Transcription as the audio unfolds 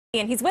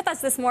And he's with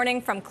us this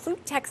morning from Clute,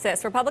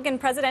 Texas, Republican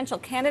presidential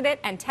candidate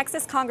and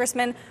Texas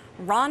Congressman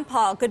Ron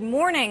Paul. Good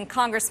morning,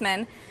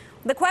 Congressman.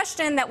 The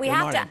question that we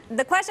have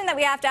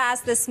to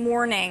ask this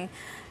morning,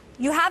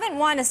 you haven't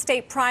won a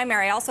state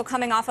primary, also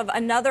coming off of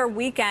another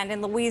weekend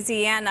in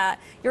Louisiana.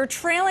 You're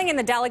trailing in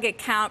the delegate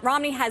count.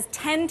 Romney has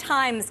 10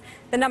 times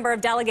the number of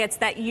delegates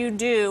that you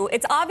do.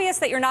 It's obvious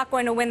that you're not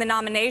going to win the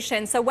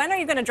nomination. So when are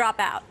you going to drop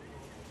out?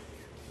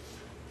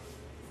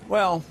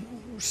 Well,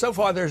 so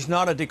far there's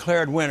not a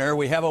declared winner.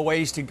 We have a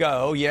ways to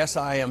go. Yes,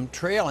 I am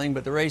trailing,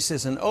 but the race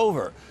isn't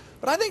over.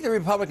 But I think the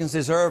Republicans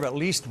deserve at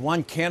least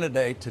one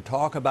candidate to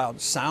talk about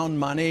sound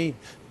money,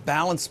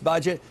 balanced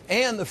budget,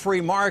 and the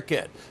free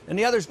market. And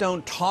the others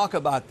don't talk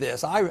about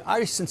this.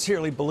 I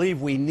sincerely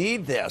believe we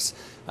need this.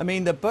 I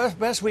mean, the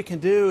best we can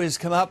do is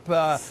come up,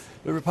 the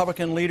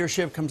Republican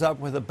leadership comes up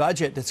with a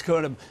budget that's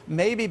going to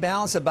maybe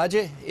balance a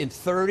budget in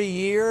 30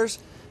 years.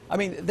 I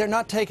mean, they're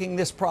not taking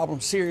this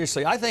problem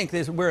seriously. I think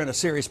we're in a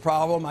serious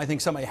problem. I think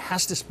somebody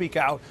has to speak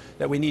out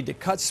that we need to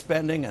cut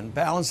spending and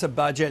balance the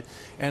budget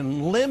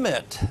and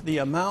limit the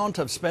amount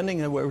of spending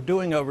that we're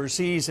doing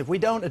overseas. If we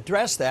don't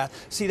address that,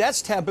 see,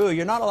 that's taboo.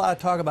 You're not allowed to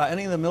talk about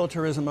any of the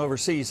militarism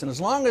overseas. And as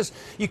long as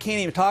you can't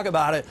even talk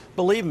about it,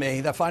 believe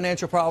me, the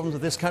financial problems of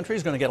this country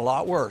is going to get a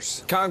lot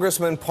worse.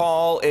 Congressman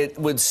Paul, it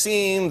would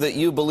seem that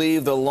you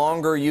believe the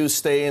longer you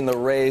stay in the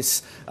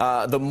race,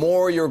 the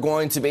more you're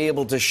going to be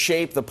able to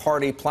shape the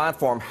party platform.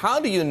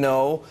 How do you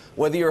know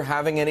whether you're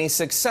having any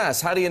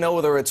success? How do you know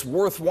whether it's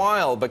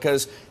worthwhile?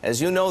 Because,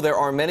 as you know, there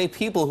are many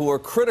people who are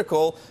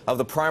critical of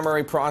the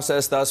primary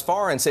process thus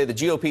far and say the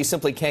GOP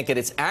simply can't get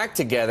its act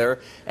together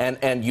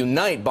and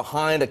unite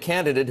behind a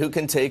candidate who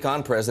can take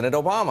on President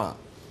Obama.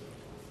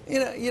 You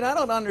know, I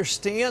don't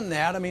understand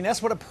that. I mean,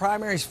 that's what a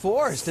primary is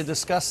for, is to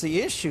discuss the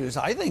issues.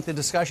 I think the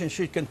discussion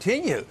should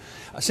continue.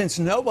 Since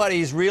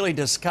nobody's really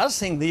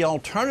discussing the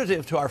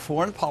alternative to our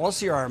foreign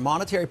policy or our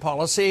monetary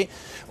policy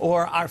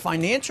or our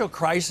financial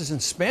crisis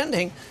and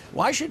spending,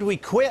 why should we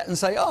quit and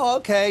say, oh,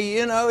 okay,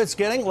 you know, it's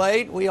getting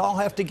late. We all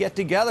have to get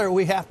together.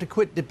 We have to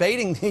quit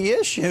debating the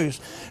issues.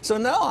 So,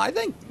 no, I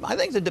think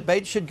the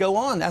debate should go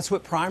on. That's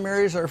what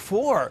primaries are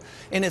for.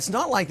 And it's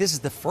not like this is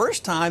the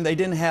first time they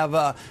didn't have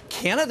a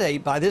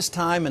candidate by this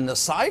time in the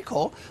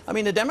cycle. I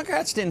mean, the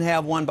Democrats didn't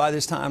have one by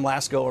this time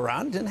last go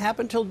around. It didn't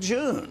happen till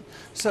June.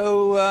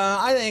 So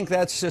I think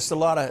that's just a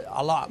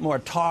lot more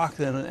talk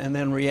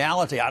than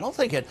reality. I don't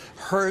think it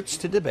hurts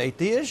to debate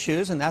the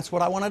issues, and that's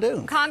what I want to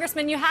do.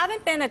 Congressman, you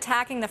haven't been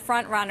attacking the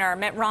front runner,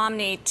 Mitt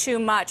Romney, too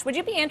much. Would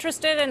you be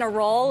interested in a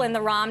role in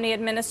the Romney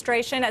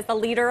administration as the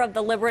leader of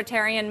the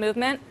libertarian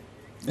movement?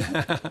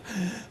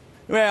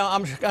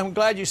 Well, I'm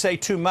glad you say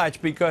too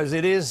much, because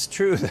it is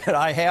true that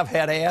I have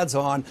had ads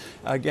on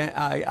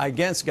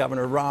against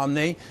Governor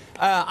Romney.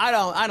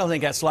 I don't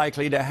think that's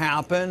likely to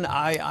happen.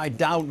 I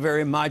doubt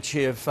very much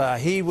if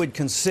he would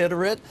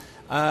consider it.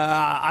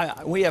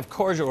 We have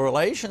cordial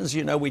relations,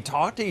 you know, we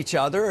talk to each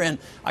other, and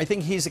I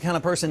think he's the kind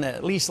of person that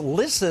at least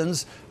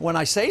listens when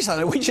I say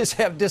something. We just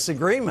have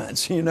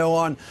disagreements, you know,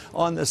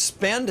 on the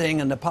spending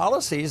and the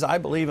policies. I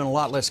believe in a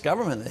lot less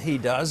government than he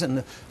does,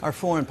 and our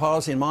foreign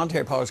policy and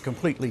monetary policy is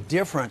completely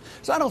different.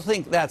 So I don't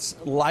think that's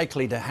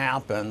likely to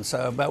happen.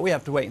 So, but we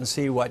have to wait and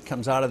see what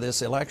comes out of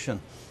this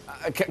election.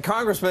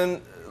 Congressman,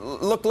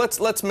 look,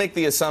 let's make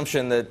the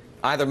assumption that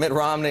either Mitt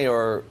Romney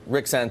or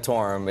Rick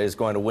Santorum is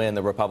going to win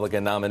the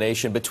Republican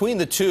nomination. Between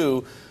the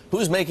two,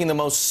 who's making the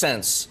most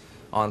sense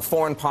on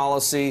foreign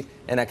policy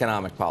and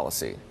economic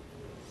policy?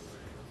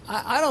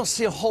 I don't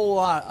see a whole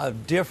lot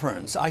of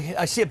difference.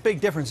 I see a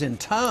big difference in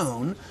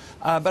tone,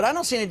 but I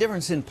don't see any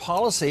difference in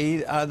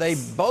policy. They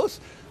both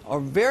are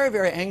very,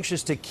 very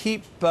anxious to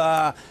keep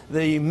the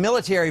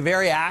military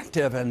very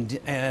active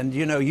and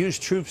you know, use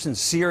troops in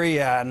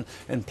Syria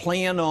and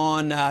plan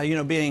on you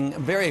know, being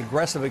very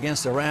aggressive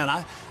against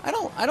Iran.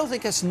 I don't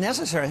think that's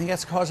necessary. I think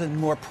that's causing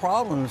more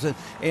problems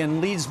and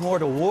leads more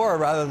to war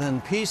rather than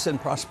peace and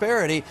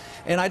prosperity.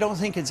 And I don't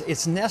think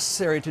it's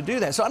necessary to do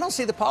that. So I don't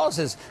see the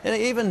policies. And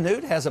even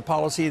Newt has a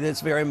policy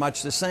that's very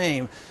much the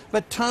same.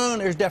 But tone,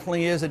 there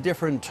definitely is a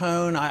different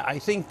tone. I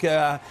think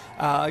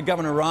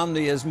Governor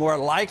Romney is more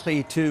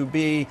likely to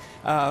be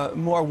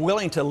more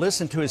willing to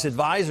listen to his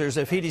advisors.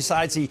 If he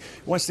decides he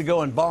wants to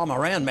go and bomb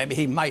Iran, maybe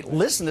he might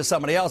listen to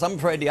somebody else. I'm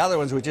afraid the other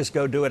ones would just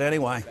go do it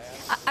anyway.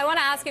 I want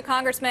to ask you,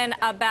 Congressman,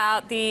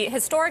 about the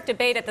historic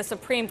debate at the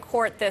Supreme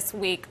Court this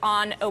week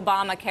on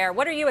Obamacare.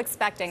 What are you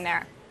expecting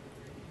there?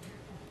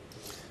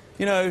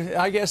 You know,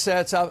 I guess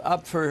that's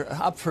up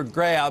for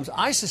grabs.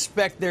 I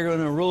suspect they're going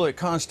to rule it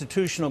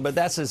constitutional, but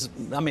that's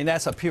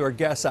a pure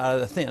guess out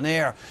of the thin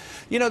air.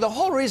 You know, the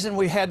whole reason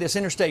we had this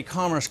interstate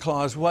commerce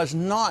clause was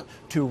not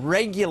to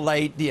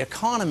regulate the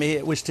economy,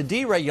 it was to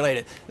deregulate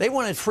it. They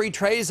wanted free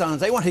trade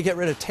zones. They wanted to get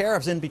rid of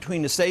tariffs in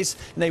between the states,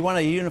 and they wanted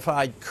a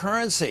unified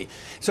currency.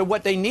 So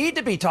what they need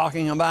to be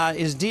talking about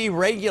is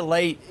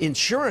deregulate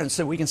insurance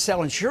so we can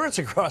sell insurance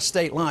across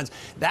state lines.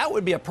 That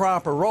would be a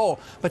proper role.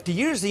 But to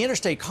use the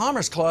interstate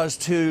commerce clause was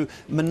to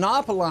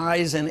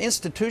monopolize and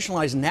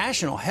institutionalize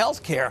national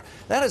health care.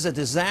 That is a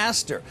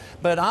disaster.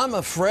 But I'm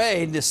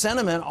afraid the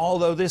sentiment,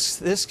 although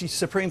this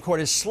Supreme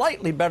Court is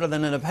slightly better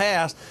than in the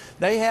past,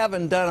 they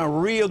haven't done a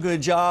real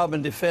good job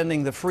in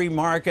defending the free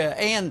market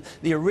and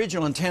the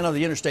original intent of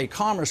the Interstate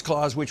Commerce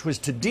Clause, which was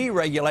to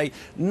deregulate,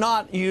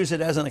 not use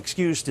it as an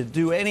excuse to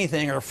do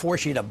anything or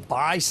force you to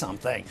buy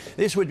something.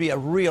 This would be a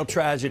real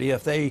tragedy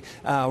if they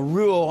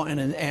rule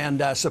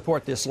and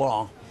support this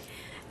law.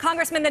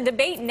 Congressman, the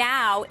debate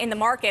now in the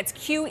markets,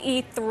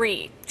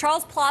 QE3.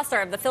 Charles Plosser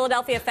of the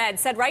Philadelphia Fed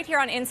said right here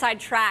on Inside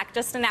Track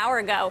just an hour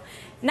ago,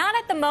 not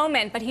at the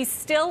moment, but he's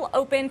still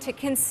open to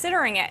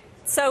considering it.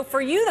 So for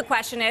you, the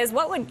question is,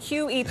 what would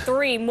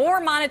QE3, more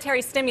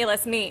monetary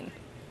stimulus, mean?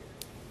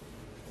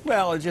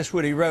 Well, it just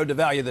would erode the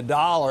value of the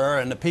dollar,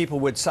 and the people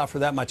would suffer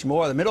that much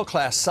more. The middle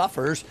class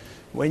suffers.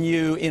 When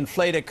you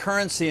inflate a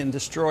currency and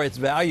destroy its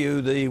value,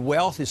 the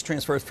wealth is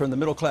transferred from the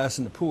middle class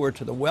and the poor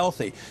to the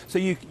wealthy. So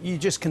you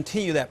just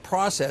continue that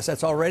process.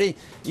 That's already,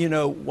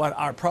 what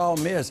our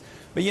problem is.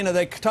 But,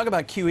 they talk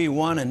about QE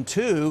 1 and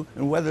 2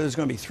 and whether there's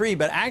going to be 3.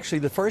 But actually,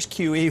 the first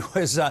QE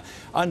was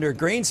under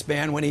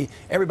Greenspan when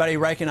everybody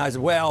recognized,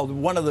 well,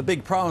 one of the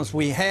big problems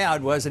we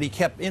had was that he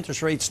kept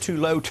interest rates too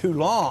low too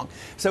long.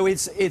 So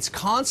it's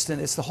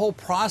constant. It's the whole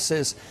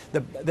process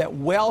that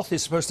wealth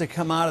is supposed to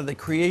come out of the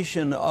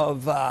creation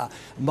of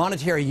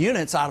monetary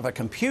units out of a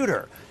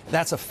computer.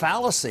 That's a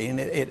fallacy, and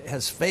it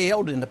has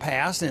failed in the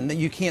past, and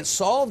you can't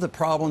solve the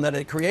problem that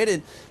it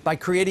created by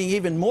creating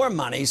even more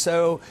money.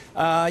 So,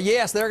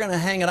 yes, they're going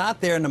to hang it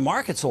out there, and the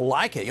markets will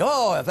like it.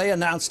 Oh, if they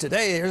announce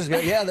today,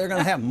 they're going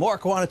to have more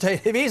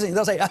quantitative easing.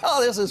 They'll say,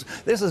 oh,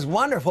 this is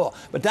wonderful.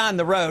 But down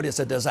the road, it's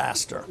a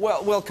disaster.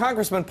 Well,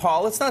 Congressman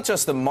Paul, it's not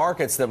just the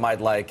markets that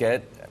might like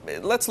it.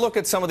 Let's look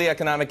at some of the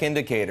economic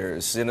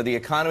indicators. The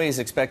economy is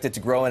expected to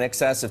grow in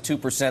excess of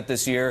 2%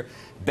 this year,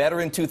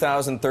 better in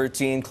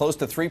 2013, close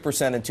to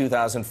 3% in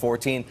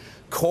 2014.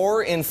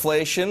 Core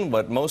inflation,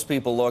 what most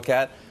people look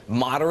at,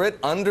 moderate,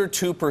 under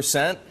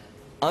 2%.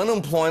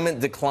 Unemployment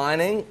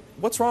declining.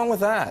 What's wrong with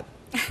that?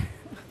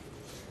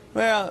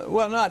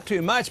 Well, not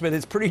too much, but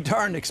it's pretty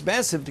darn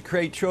expensive to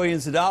create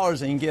trillions of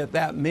dollars and get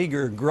that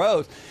meager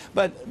growth.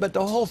 But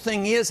the whole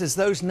thing is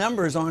those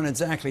numbers aren't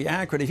exactly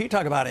accurate. If you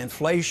talk about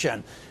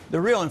inflation, the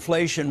real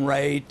inflation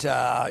rate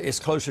is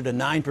closer to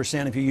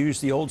 9% if you use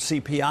the old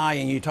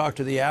CPI and you talk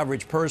to the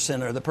average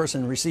person or the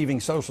person receiving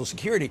Social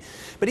Security.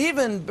 But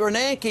even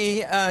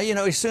Bernanke,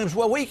 assumes,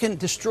 well, we can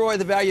destroy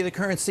the value of the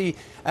currency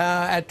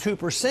at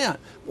 2%.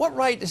 What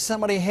right does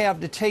somebody have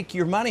to take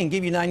your money and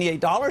give you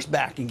 $98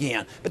 back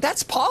again? But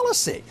that's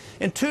policy.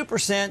 And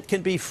 2%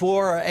 can be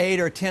 4 or 8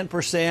 or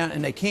 10%,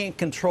 and they can't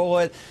control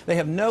it. They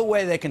have no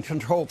way they can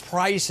control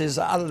prices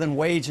other than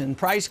wage and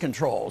price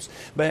controls.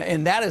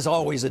 And that is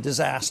always a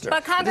disaster.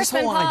 But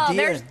Congressman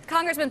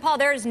Paul,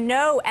 there's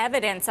no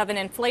evidence of an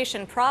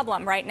inflation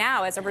problem right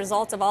now as a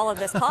result of all of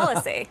this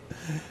policy.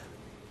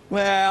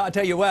 Well, I'll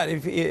tell you what,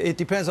 it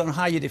depends on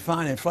how you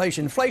define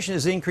inflation. Inflation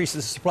is the increase in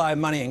the supply of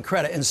money and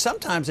credit, and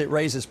sometimes it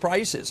raises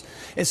prices.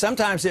 And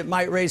sometimes it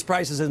might raise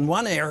prices in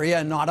one area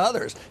and not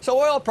others. So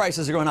oil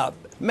prices are going up.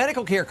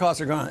 Medical care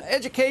costs are going up.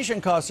 Education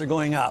costs are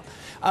going up.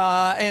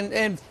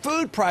 And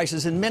food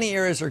prices in many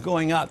areas are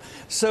going up.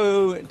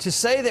 So to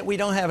say that we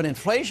don't have an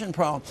inflation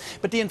problem,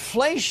 but the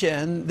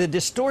inflation, the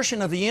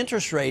distortion of the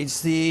interest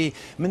rates, the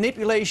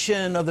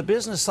manipulation of the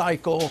business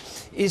cycle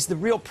is the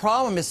real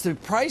problem. It's the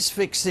price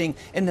fixing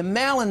and the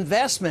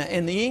malinvestment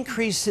and the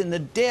increase in the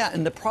debt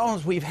and the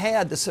problems we've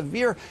had, the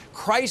severe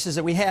crisis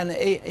that we had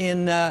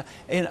in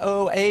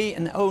 08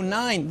 and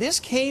 09. This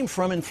came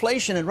from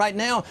inflation, and right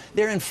now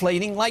they're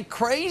inflating like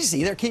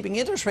crazy. They're keeping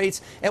interest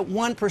rates at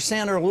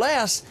 1% or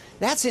less.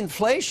 That's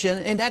inflation,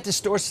 and that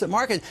distorts the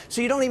market.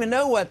 So you don't even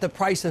know what the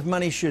price of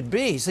money should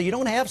be. So you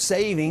don't have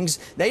savings.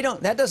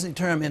 That doesn't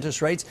determine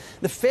interest rates.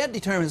 The Fed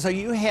determines. So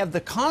you have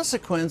the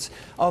consequence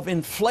of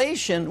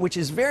inflation, which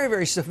is very,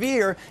 very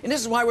severe. And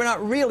this is why we're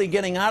not really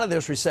getting out of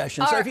this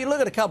recession. So if you look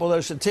at a couple of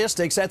those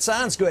statistics, that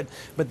sounds good,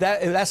 but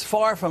that's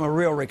far from a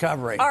real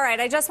recovery. All right,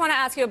 I just want to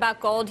ask you about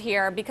gold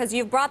here, because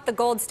you've brought the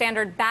gold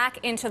standard back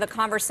into the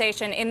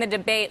conversation in the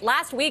debate.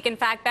 Last week, in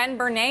fact, Ben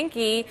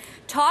Bernanke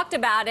talked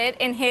about it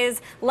in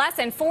his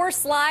lesson, 4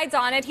 slides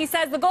on it. He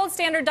says the gold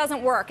standard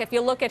doesn't work if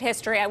you look at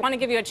history. I want to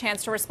give you a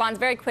chance to respond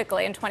very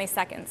quickly in 20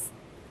 seconds.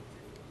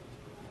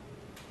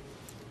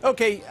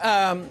 Okay,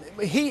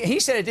 he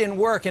said it didn't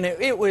work, and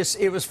it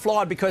was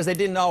flawed because they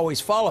didn't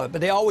always follow it,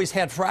 but they always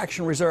had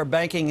fractional reserve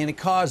banking, and it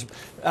caused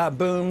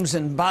booms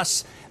and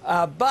busts.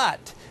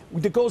 But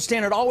the gold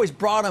standard always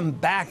brought them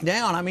back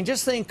down. I mean,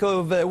 just think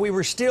of we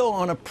were still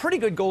on a pretty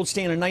good gold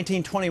standard in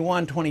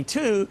 1921,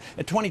 22,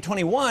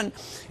 2021,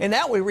 and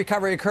that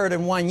recovery occurred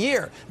in 1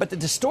 year. But the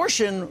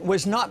distortion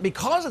was not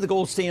because of the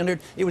gold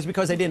standard; it was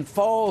because they didn't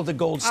follow the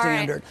gold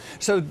standard.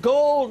 Right. So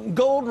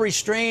gold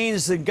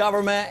restrains the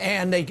government,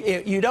 and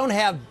you don't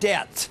have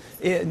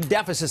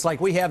deficits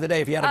like we have today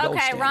if you had a gold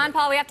standard. Okay, Ron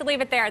Paul, we have to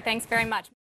leave it there. Thanks very much.